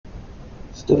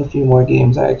Still a few more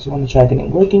games I actually want to try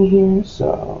getting working here,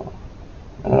 so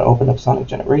I'm gonna open up Sonic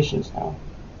Generations now.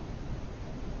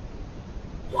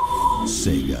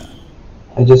 Sega.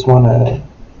 I just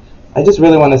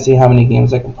really want to see how many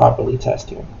games I can properly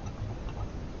test here.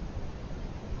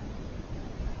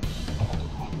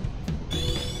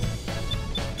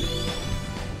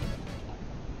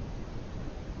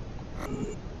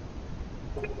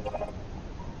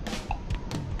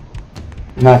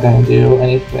 I'm not gonna do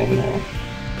anything new.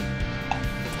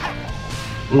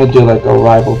 I'm gonna do like a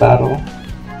rival battle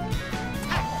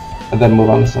and then move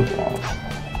on to something else.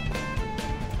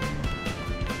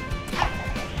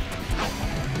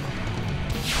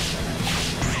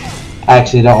 I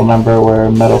actually don't remember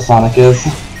where Metal Sonic is.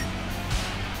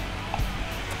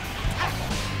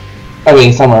 Oh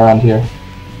wait, somewhere around here.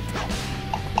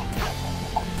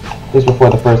 Just before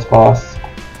the first boss.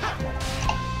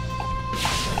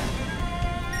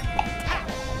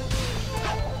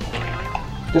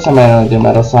 Guess I might only do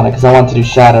Metal Sonic because I want to do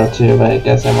Shadow too, but I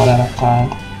guess I won't have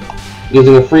time.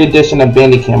 Using a free edition of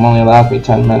Bandicam only allows me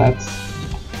 10 minutes.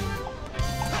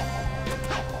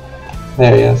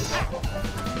 There he is.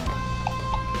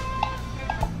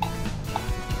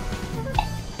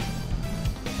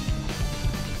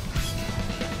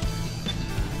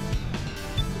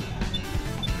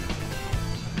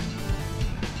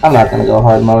 I'm not gonna go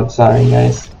hard mode, sorry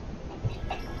guys.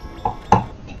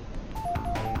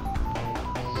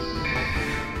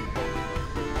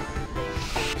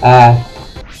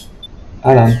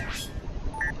 Hold on.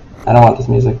 I don't want this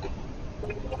music.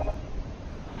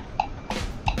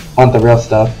 I want the real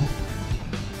stuff.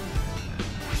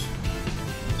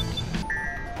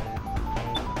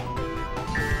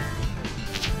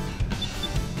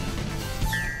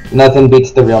 Nothing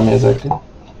beats the real music.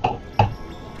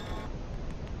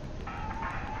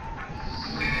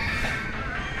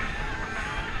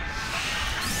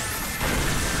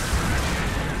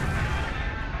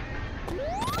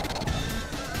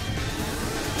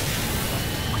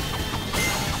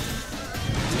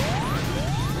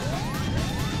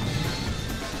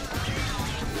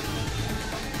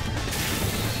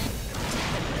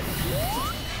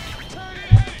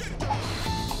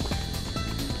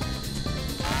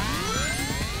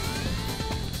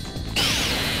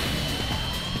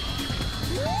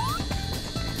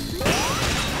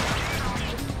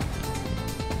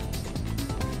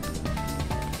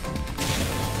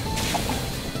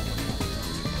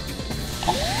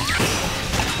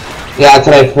 Yeah,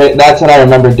 that's what I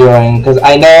remember doing, because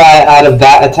I know out of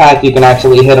that attack you can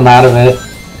actually hit him out of it.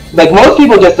 Like, most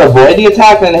people just avoid the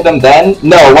attack and hit him then.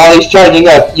 No, while he's charging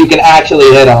up, you can actually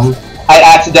hit him. I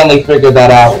accidentally figured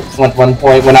that out at one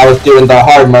point when I was doing the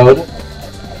hard mode.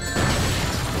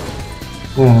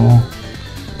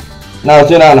 No, I was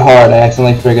doing it on hard, I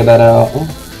accidentally figured that out.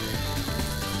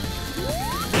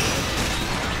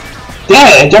 Damn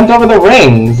it, I jumped over the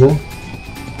rings!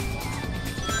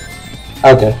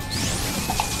 Okay.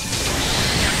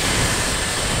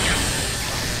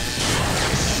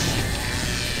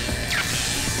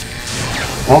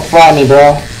 Don't fly me,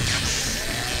 bro.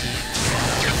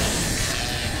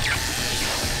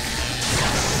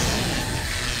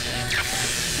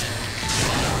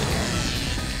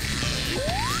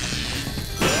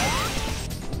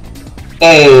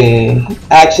 Hey,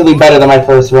 actually better than my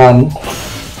first run.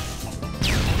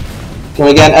 Can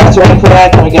we get an S rank for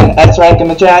that? Can we get an S rank in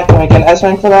the chat? Can we get an S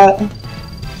rank for that?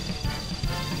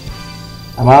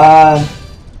 Come on.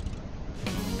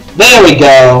 There we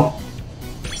go.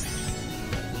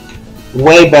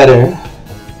 Way better.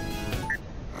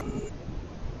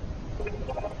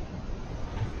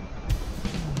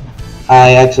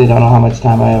 I actually don't know how much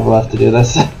time I have left to do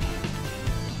this.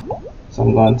 So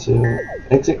I'm going to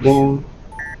exit game.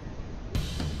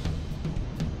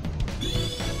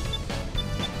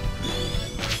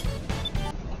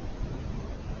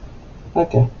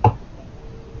 Okay.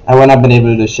 I wouldn't have been able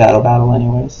to do Shadow Battle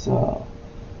anyway, so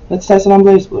let's test it on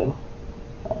BlazBlue.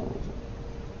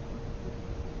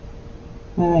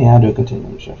 Yeah, I'll do a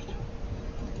continuum shift.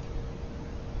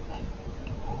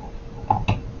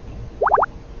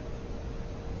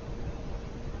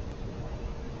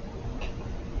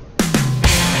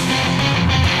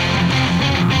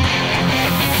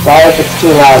 Sorry if it's too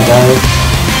loud, guys.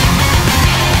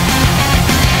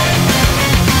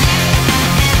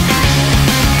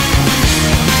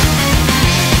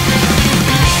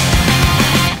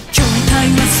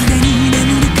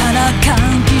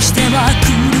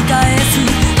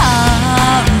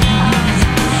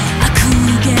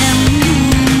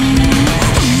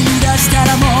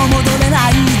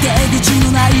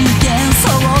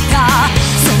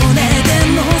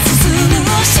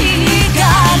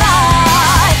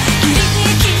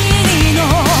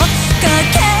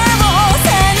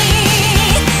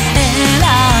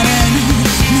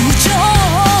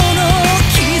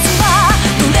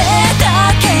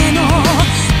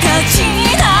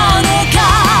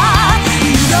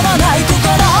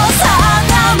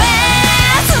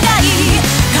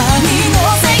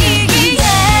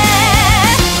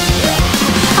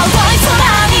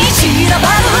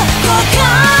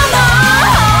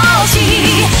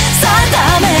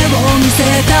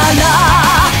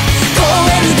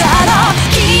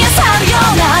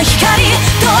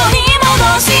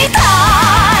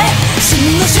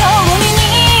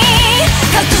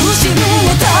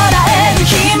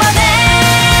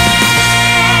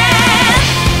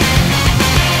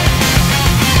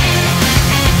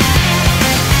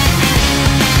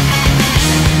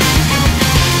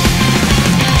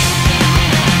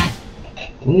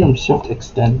 Shift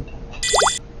extend.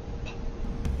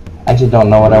 I just don't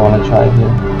know what I want to try here.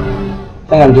 I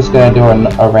think I'm just gonna do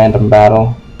a random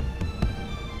battle.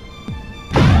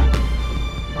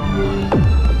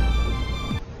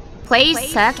 Please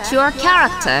select your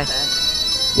character.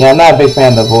 Yeah, I'm not a big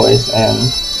fan of the voice, and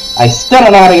I still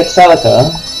don't know how to get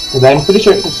Celica, because I'm pretty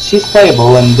sure she's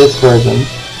playable in this version,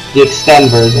 the extend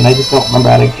version. I just don't remember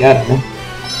how to get her.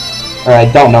 Or I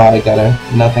don't know how to get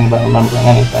her. Nothing but remembering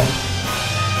anything.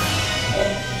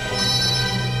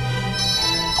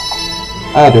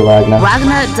 I'll do Ragnar.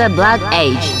 Ragnar the Blood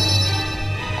Age.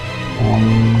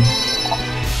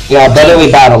 Yeah,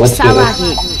 Brotherly Battle, let's do this.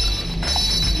 Saragi.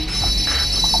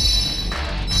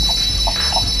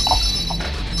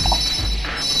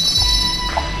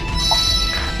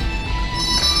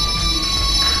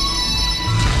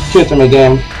 Shoot to me,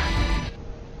 game.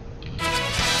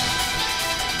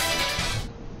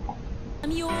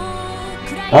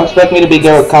 Don't expect me to be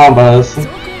good with combos.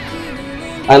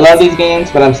 I love these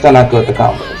games, but I'm still not good with the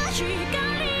combos.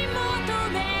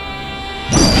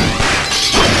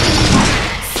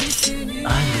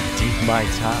 I'm gonna take my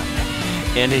time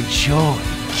and enjoy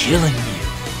killing you,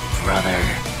 brother.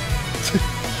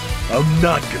 I'm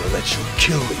not gonna let you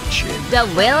kill me, Jin. The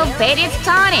wheel of fate is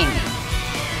turning.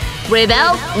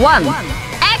 Rebel 1.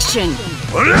 Action.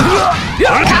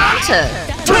 Counter.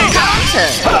 Counter.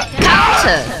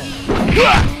 Counter.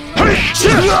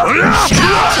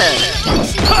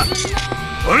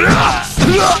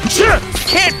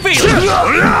 Can't feel it.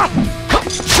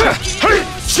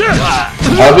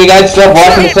 I hope you guys still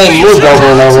watching the same moves over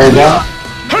and over again.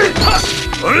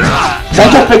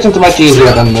 Central Fiction's much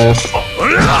easier than this.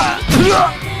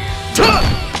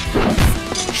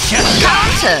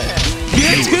 Counter.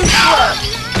 You're too slow.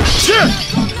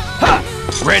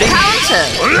 Ready? Counter.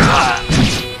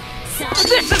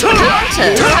 This is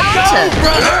Counter. Counter.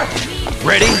 brother.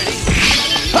 Ready?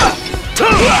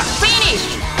 Finish.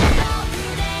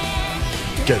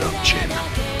 Get up, Jin.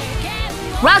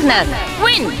 Ragnar,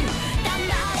 win!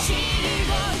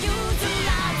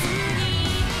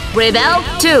 Rebel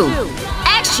 2.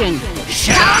 Action!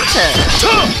 Counter!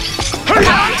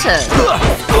 Counter!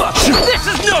 This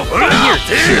is no fun here,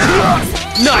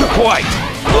 not quite.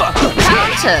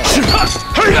 Counter!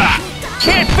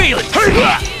 Can't feel it.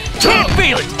 Can't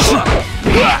feel it.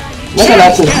 Look at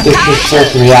that, this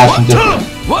first reaction.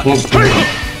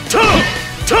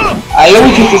 I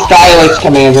always use the Stylus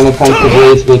commands when it comes to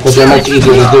Blaze because they're much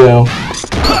easier to do.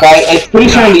 But I'm pretty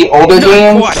sure in the older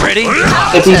games, Ready?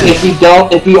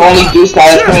 if you only do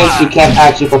Stylus commands, you can't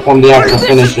actually perform the actual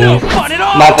finishes.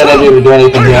 Not that I'd be able to do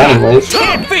anything here anyways.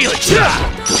 Can't feel it. So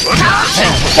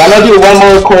I'm gonna do one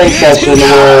more recording session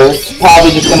where it's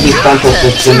probably just gonna be Central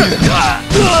Fiction.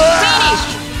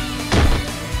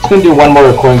 I'm gonna do one more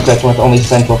recording session with only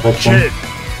Central Fiction. Jin,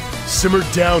 simmer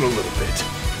down a little bit.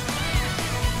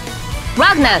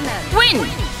 Ragnar, win!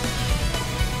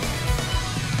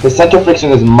 The Central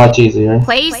Fiction is much easier.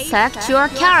 Please select your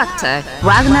character.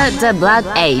 Ragnar the Blood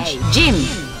Age. Jim.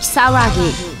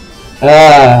 Saragi.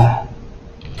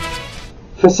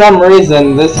 For some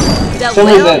reason, this... The some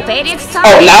wheel reason, faded oh,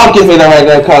 side. now give me the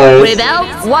regular colors. Rebel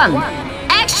 1.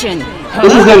 Action!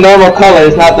 This is the normal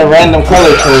colors, not the random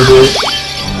color changes.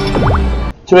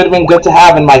 So it would have been good to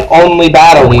have in my only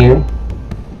battle here.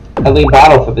 I leave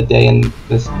battle for the day in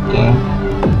this game.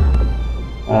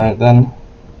 Alright then.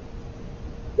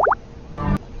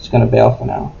 Just gonna bail for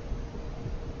now.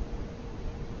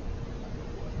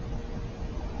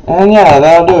 And yeah,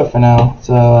 that'll do it for now.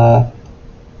 So,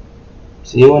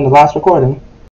 see you in the last recording.